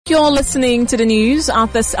You're listening to the news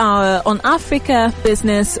at this hour on Africa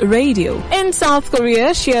Business Radio. In South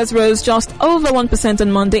Korea, shares rose just over 1%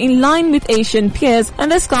 on Monday, in line with Asian peers,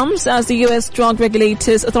 and this comes as the U.S. drug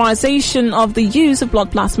regulator's authorization of the use of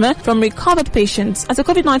blood plasma from recovered patients as a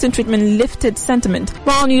COVID-19 treatment lifted sentiment.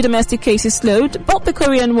 While new domestic cases slowed, both the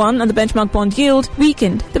Korean won and the benchmark bond yield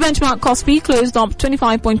weakened. The benchmark KOSPI closed up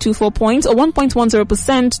 25.24 points or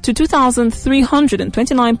 1.10% to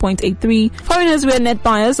 2,329.83. Foreigners were net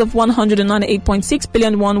buyers of 198.6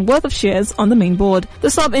 billion won worth of shares on the main board. The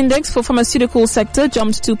sub-index for pharmaceutical sector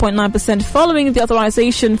jumped 2.9% following the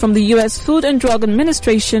authorization from the U.S. Food and Drug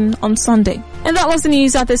Administration on Sunday. And that was the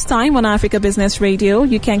news at this time on Africa Business Radio.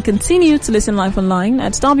 You can continue to listen live online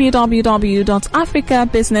at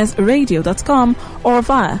www.africabusinessradio.com or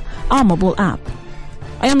via our mobile app.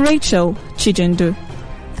 I am Rachel Chijindu.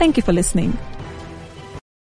 Thank you for listening.